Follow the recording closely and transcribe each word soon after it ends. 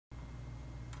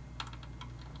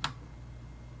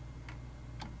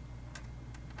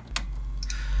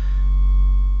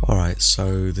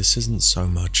So this isn't so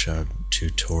much a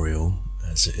tutorial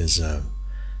as it is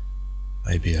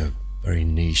maybe a very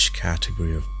niche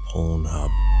category of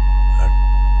Pornhub.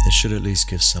 It should at least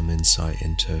give some insight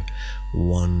into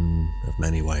one of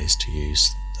many ways to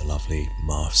use the lovely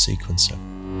MARF sequencer.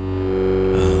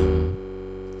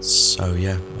 So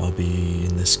yeah, I'll be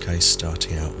in this case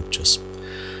starting out with just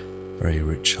very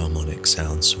rich harmonic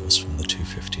sound source from the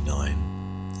 259,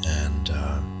 and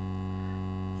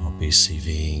I'll be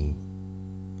CVing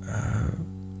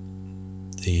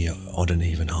the odd and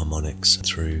even harmonics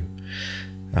through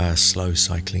slow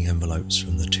cycling envelopes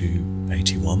from the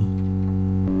 281.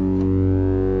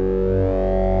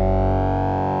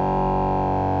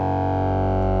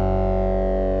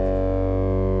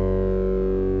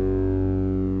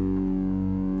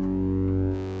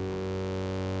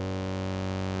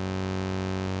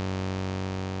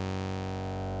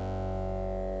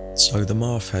 So the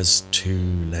MARF has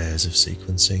two layers of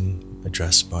sequencing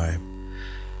addressed by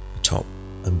the top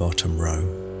and bottom row.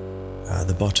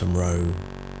 The bottom row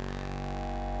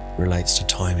relates to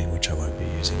timing, which I won't be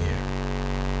using here.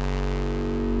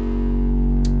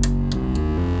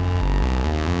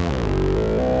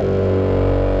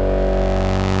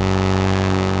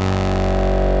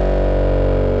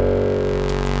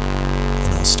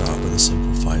 And I'll start with a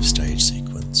simple 5-stage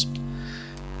sequence,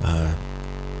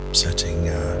 setting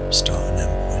start and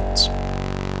end points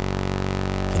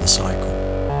for the cycle.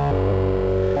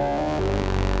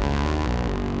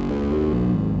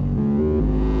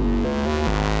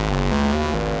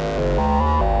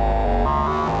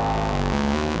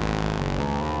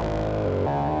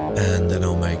 And then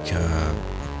I'll make a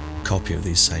copy of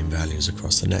these same values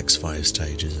across the next 5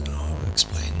 stages, and I'll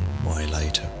explain why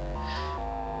later.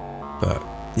 But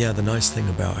yeah, the nice thing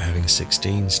about having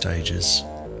 16 stages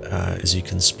is you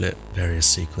can split various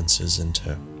sequences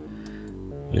into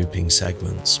looping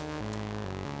segments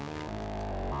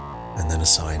and then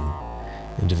assign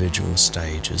individual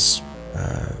stages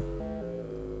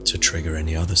to trigger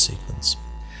any other sequence.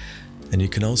 And you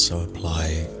can also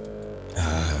apply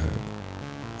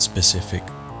specific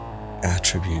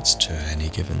attributes to any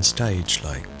given stage,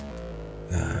 like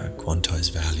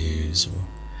quantized values or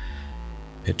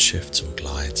pitch shifts or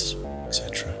glides,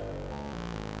 etc.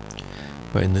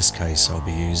 But in this case, I'll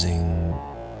be using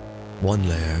one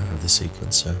layer of the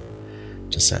sequencer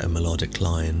to set a melodic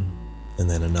line, and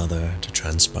then another to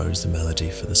transpose the melody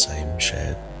for the same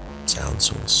shared sound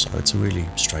source. So it's a really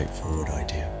straightforward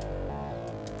idea.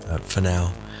 For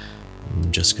now,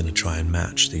 I'm just going to try and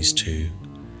match these two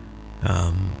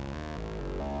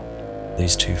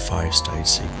 5-stage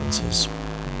sequences.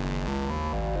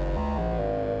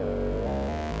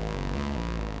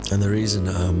 And the reason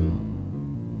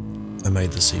I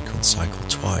made the sequence cycle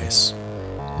twice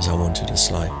is I wanted a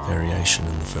slight variation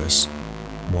in the first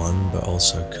one, but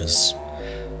also because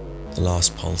the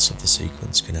last pulse of the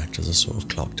sequence can act as a sort of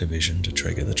clock division to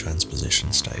trigger the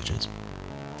transposition stages.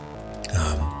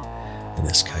 In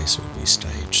this case it would be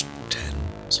stage 10,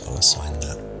 so I'll assign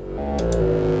that.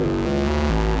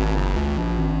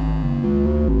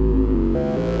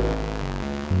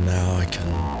 Now I can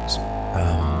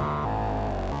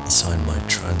assign my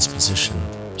transposition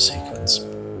sequence,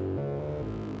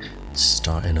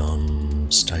 starting on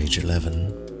stage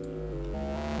 11,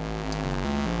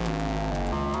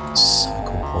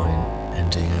 cycle point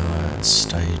ending at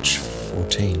stage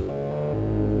 14.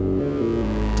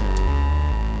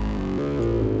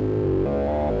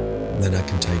 Then I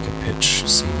can take a pitch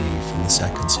CD from the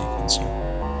second sequencer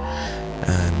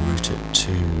and route it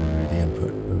to the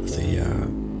input of the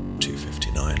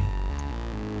 259.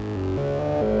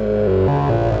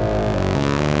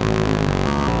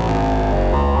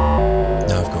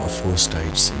 Now I've got a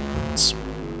 4-stage sequence,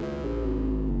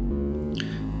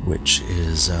 which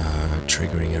is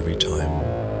triggering every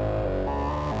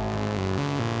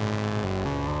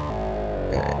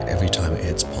time it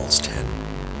hits pulse 10.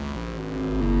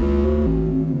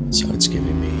 So it's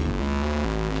giving me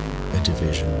a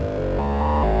division.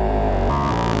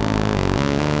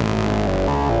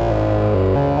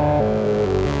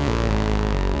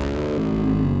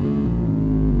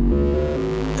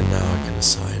 And now I can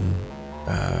assign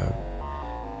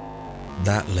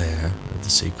that layer of the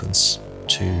sequence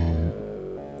to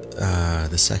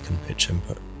the second pitch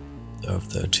input of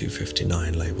the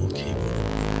 259 labeled keyboard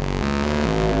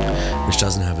input, which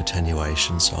doesn't have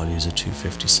attenuation, so I'll use a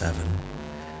 257.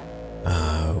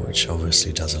 Which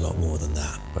obviously does a lot more than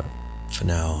that, but for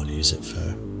now I'll use it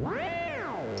for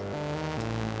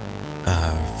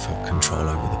control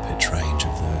over the pitch range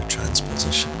of the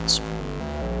transpositions.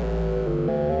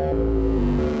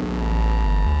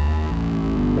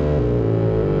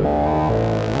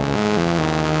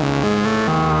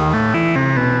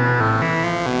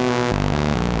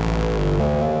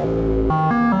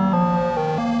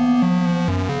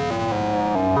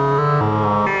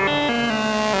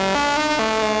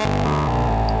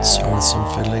 with some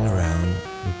fiddling around,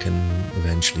 we can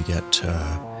eventually get to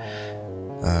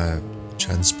a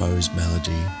transposed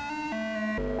melody.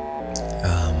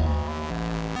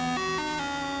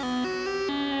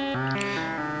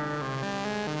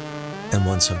 And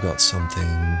once I've got something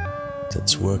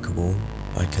that's workable,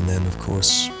 I can then, of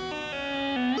course,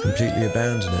 completely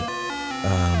abandon it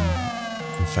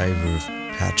in favor of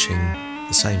patching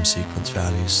the same sequence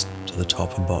values to the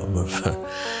top and bottom of a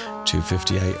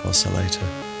 258 oscillator,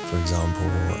 for example,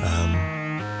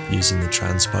 using the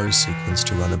transpose sequence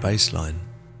to run a bass line.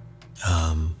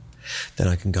 Then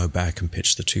I can go back and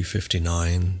pitch the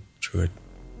 259 through a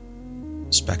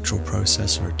spectral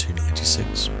processor at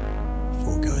 296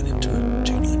 before going into a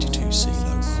 292C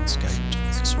low pass gate to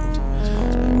make a sort of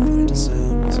amplified sound.